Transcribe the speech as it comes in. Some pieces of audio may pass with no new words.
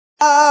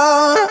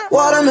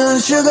Watermelon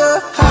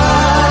sugar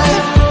high,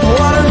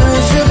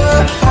 watermelon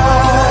sugar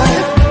high,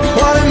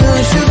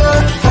 watermelon sugar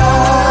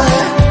high,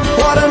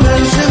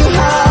 watermelon sugar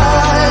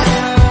high,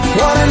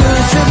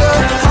 watermelon sugar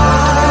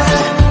high,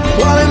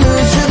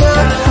 watermelon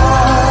sugar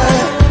high,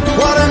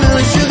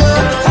 watermelon sugar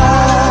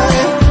high,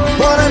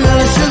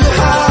 watermelon sugar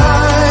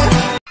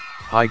high.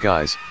 Hi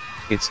guys,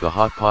 it's the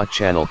Hot Pot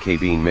channel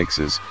K-Bean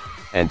Mixes,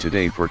 and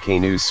today for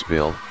K-News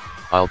Spill,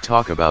 I'll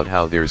talk about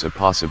how there's a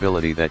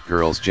possibility that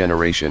Girls'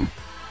 Generation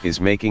is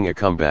making a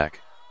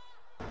comeback.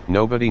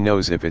 Nobody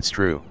knows if it's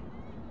true.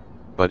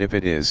 But if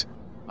it is,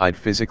 I'd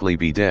physically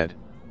be dead.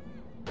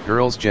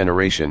 Girls'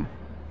 Generation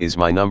is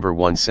my number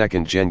 1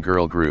 second gen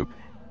girl group,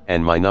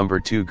 and my number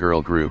 2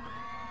 girl group,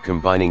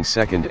 combining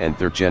second and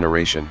third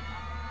generation.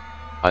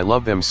 I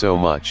love them so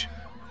much.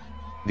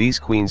 These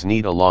queens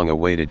need a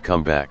long-awaited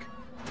comeback.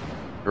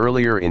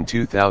 Earlier in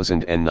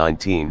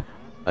 2019,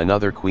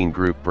 another queen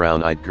group,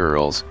 Brown Eyed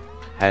Girls,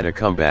 had a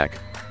comeback,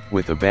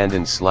 with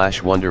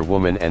Abandoned/Wonder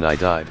Woman and I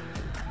Died.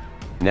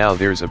 Now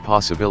there's a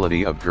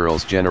possibility of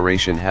Girls'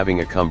 Generation having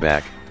a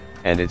comeback,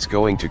 and it's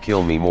going to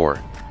kill me more.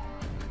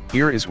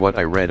 Here is what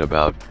I read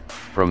about,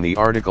 from the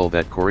article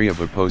that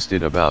Koreaba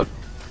posted about,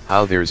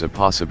 how there's a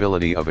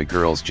possibility of a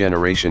Girls'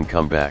 Generation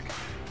comeback.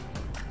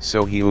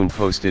 So Hyun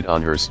posted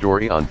on her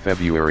story on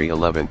February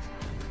 11th,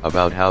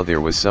 about how there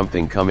was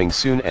something coming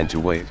soon and to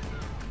wait.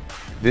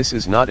 This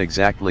is not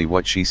exactly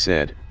what she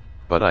said,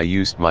 but I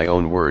used my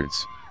own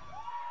words.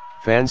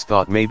 Fans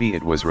thought maybe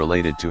it was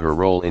related to her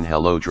role in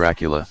Hello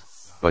Dracula,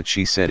 but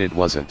she said it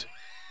wasn't.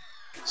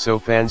 So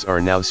fans are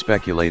now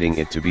speculating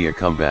it to be a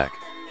comeback.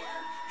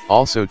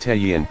 Also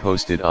Taeyeon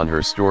posted on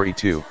her story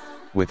too,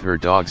 with her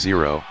dog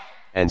Zero,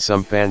 and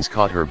some fans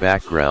caught her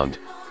background,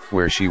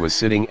 where she was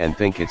sitting and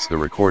think it's the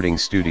recording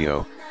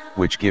studio,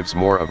 which gives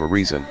more of a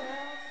reason.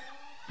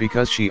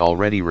 Because she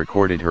already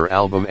recorded her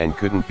album and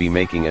couldn't be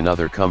making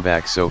another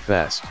comeback so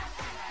fast.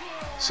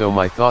 So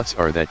my thoughts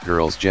are that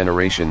Girls'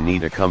 Generation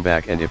need a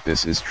comeback, and if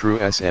this is true,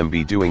 SM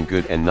be doing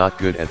good and not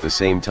good at the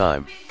same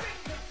time.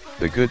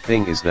 The good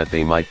thing is that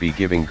they might be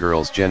giving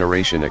Girls'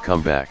 Generation a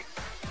comeback.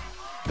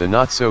 The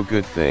not so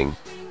good thing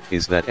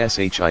is that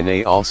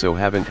SHINee also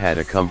haven't had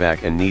a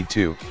comeback and need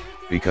to,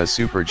 because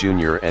Super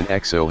Junior and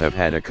EXO have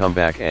had a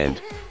comeback, and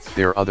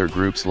their other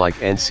groups like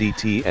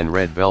NCT and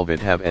Red Velvet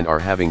have and are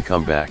having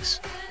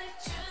comebacks.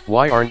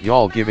 Why aren't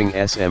y'all giving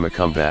SM a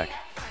comeback?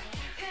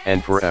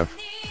 And for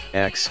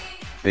X,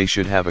 they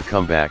should have a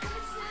comeback,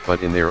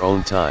 but in their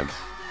own time.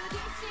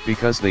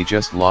 Because they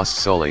just lost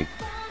Sully,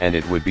 and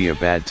it would be a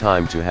bad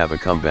time to have a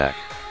comeback.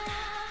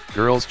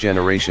 Girls'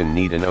 Generation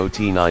need an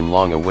OT9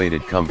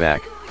 long-awaited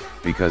comeback,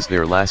 because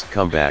their last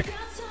comeback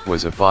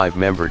was a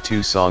 5-member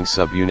 2-song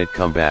subunit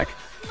comeback,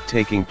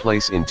 taking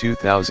place in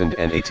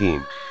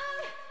 2018.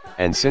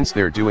 And since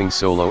they're doing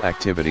solo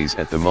activities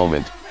at the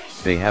moment,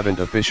 they haven't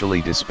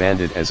officially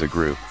disbanded as a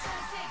group.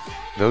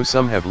 Though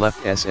some have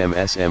left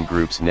SM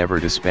groups never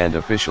disband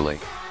officially.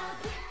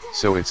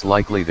 So it's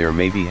likely they're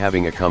maybe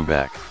having a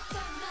comeback.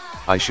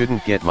 I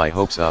shouldn't get my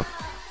hopes up,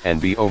 and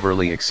be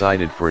overly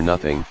excited for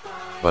nothing,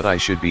 but I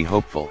should be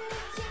hopeful.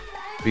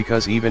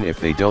 Because even if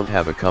they don't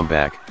have a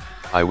comeback,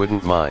 I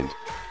wouldn't mind.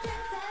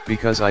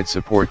 Because I'd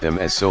support them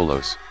as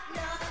solos.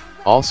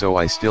 Also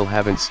I still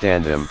haven't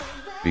stan them,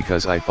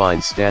 because I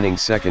find standing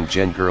second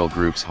gen girl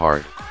groups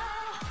hard.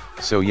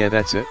 So yeah,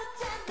 that's it.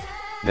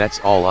 That's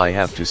all I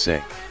have to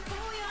say.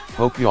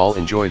 Hope y'all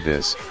enjoyed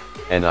this,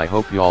 and I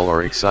hope y'all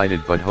are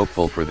excited but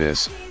hopeful for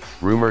this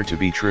rumor to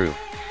be true.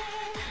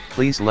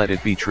 Please let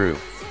it be true.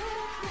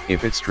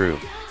 If it's true,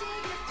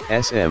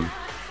 SM,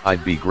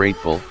 I'd be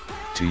grateful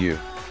to you.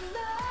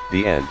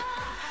 The end.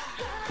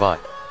 Bye.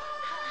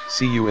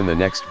 See you in the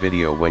next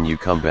video when you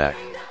come back.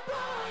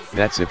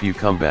 That's if you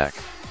come back.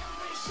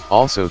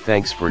 Also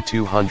thanks for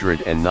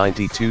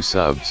 292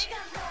 subs.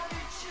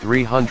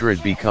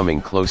 300 becoming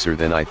closer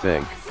than I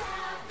think.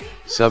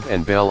 Sub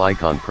and bell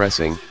icon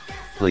pressing,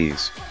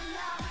 please.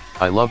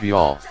 I love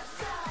y'all.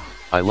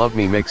 I love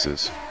me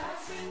mixes.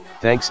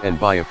 Thanks and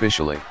bye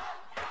officially.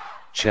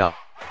 Ciao.